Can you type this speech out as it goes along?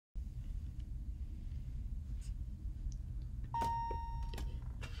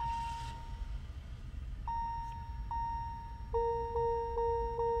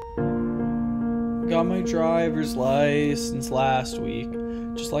got my driver's license last week,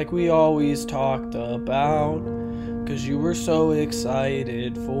 just like we always talked about, 'cause you were so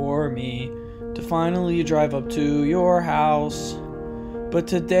excited for me to finally drive up to your house. But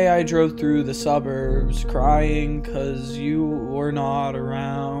today I drove through the suburbs crying 'cause you were not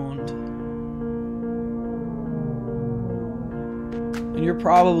around. And you're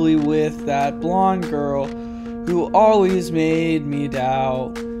probably with that blonde girl who always made me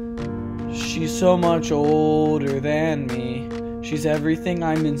doubt. She's so much older than me. She's everything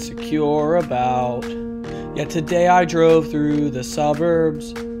I'm insecure about. Yet today I drove through the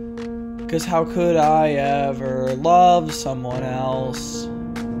suburbs, 'cause how could I ever love someone else?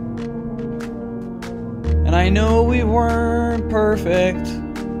 And I know we weren't perfect,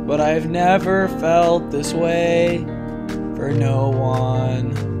 but I've never felt this way for no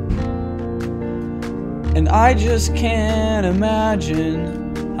one. And I just can't imagine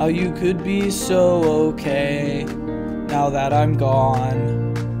how you could be so okay now that I'm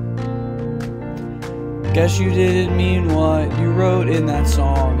gone. Guess you didn't mean what you wrote in that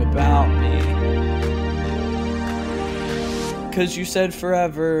song about me. 'Cause you said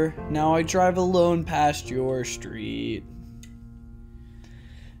forever, now I drive alone past your street.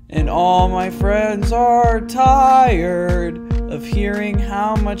 And all my friends are tired of hearing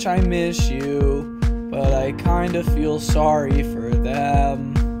how much I miss you, but I kinda feel sorry for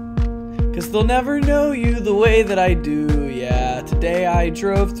them. 'Cause they'll never know you the way that I do, yeah. Today I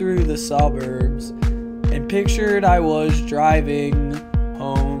drove through the suburbs and pictured I was driving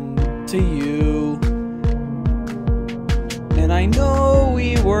home to you. And I know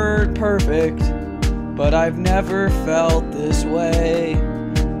we weren't perfect, but I've never felt this way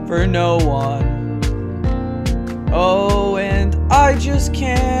for no one. Oh, and I just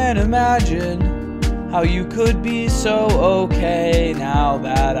can't imagine how you could be so okay now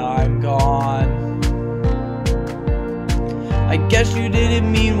that I'm gone. I guess you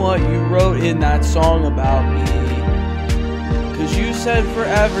didn't mean what you wrote in that song about me, 'cause you said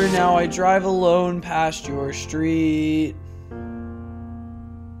forever, now I drive alone past your street.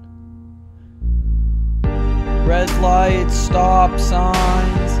 Red lights, stop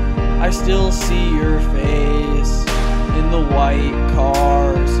signs, I still see your face in the white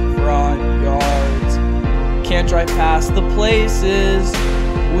cars, front yards. Can't drive past the places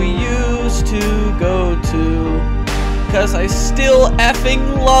we used to go to, 'cause I still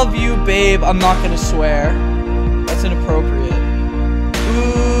effing love you, babe. I'm not gonna swear, that's inappropriate.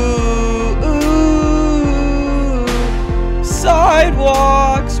 Ooh, ooh,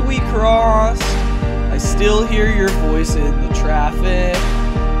 sidewalks we crossed, I still hear your voice in the traffic.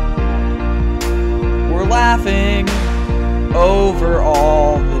 We're laughing over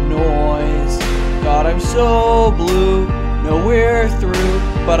all the noise. God, I'm so blue, nowhere through,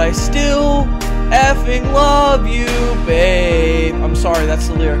 but I still effing love you, babe. I'm sorry, that's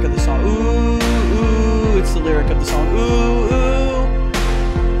the lyric of the song. Ooh, ooh, it's the lyric of the song. Ooh, ooh.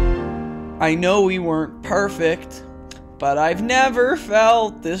 I know we weren't perfect, but I've never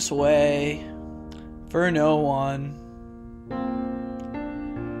felt this way for no one.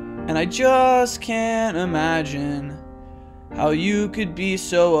 And I just can't imagine how you could be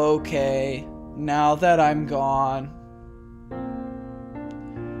so okay now that I'm gone.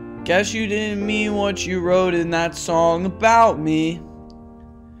 Guess you didn't mean what you wrote in that song about me.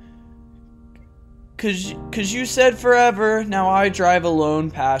 'Cause you said forever, now I drive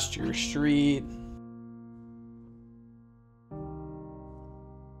alone past your street.